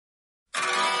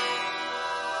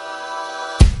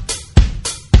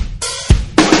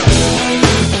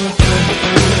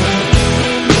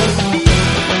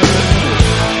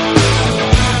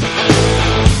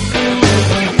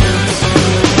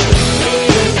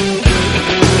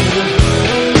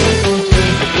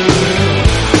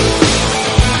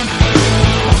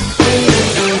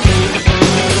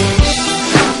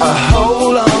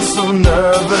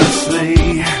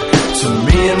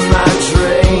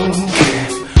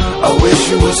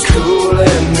she was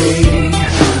cooling me,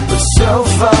 but so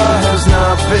far has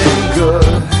not been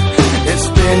good. It's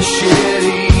been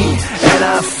shitty, and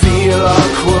I feel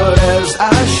awkward as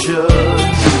I should.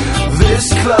 This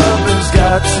club has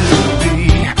got to be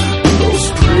the most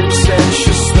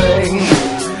pretentious thing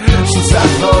since I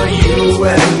thought you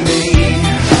and me.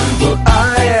 Well,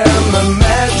 I am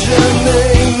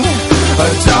imagining a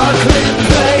dark lit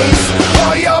place,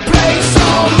 or your place,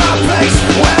 or my place.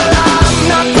 Well, I'm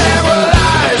not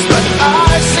paralyzed, but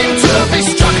I seem to be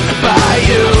struck by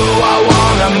you. I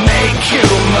wanna make you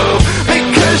move,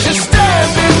 because you're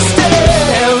standing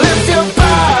still. If your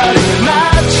body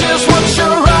matches what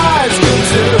your eyes can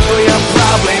do, you'll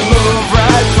probably move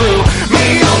right through me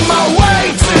on my way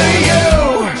to you.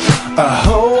 I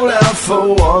hold out for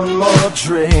one more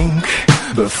drink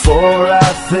before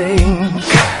I think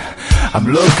I'm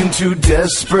looking too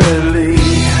desperately,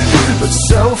 but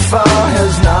so far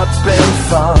has not been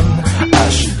fun. I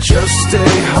should just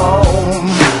stay home.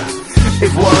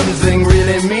 If one thing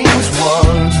really means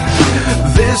one,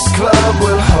 this club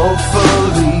will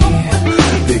hopefully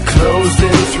be closed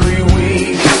in 3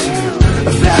 weeks.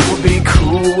 That would be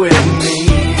cool with me.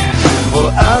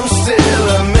 Well, I'm still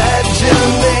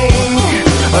imagining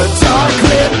a dark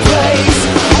lit place,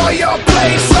 or your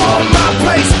place, or my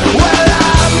place. Well,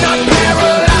 I'm not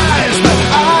paralyzed, but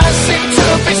I seem to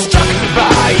be struck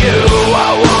by you.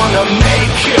 I wanna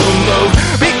make you move,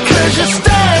 because you're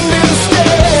standing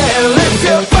still. If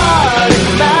your body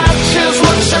matches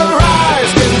what your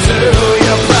eyes can do,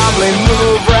 you'll probably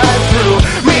move right through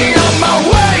me on my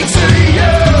way to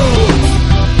you.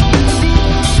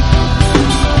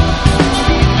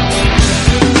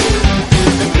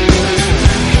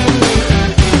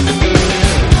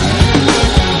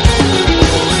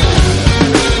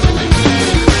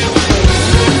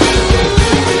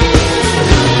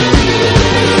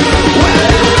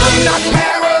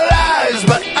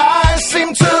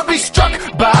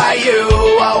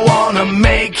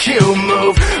 Make you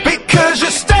move, because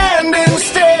you're standing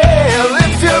still.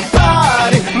 If your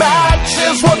body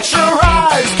matches what your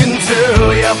eyes can do,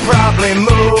 you'll probably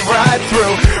move right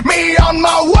through me on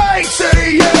my way to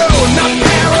you. Not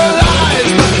paralyzed.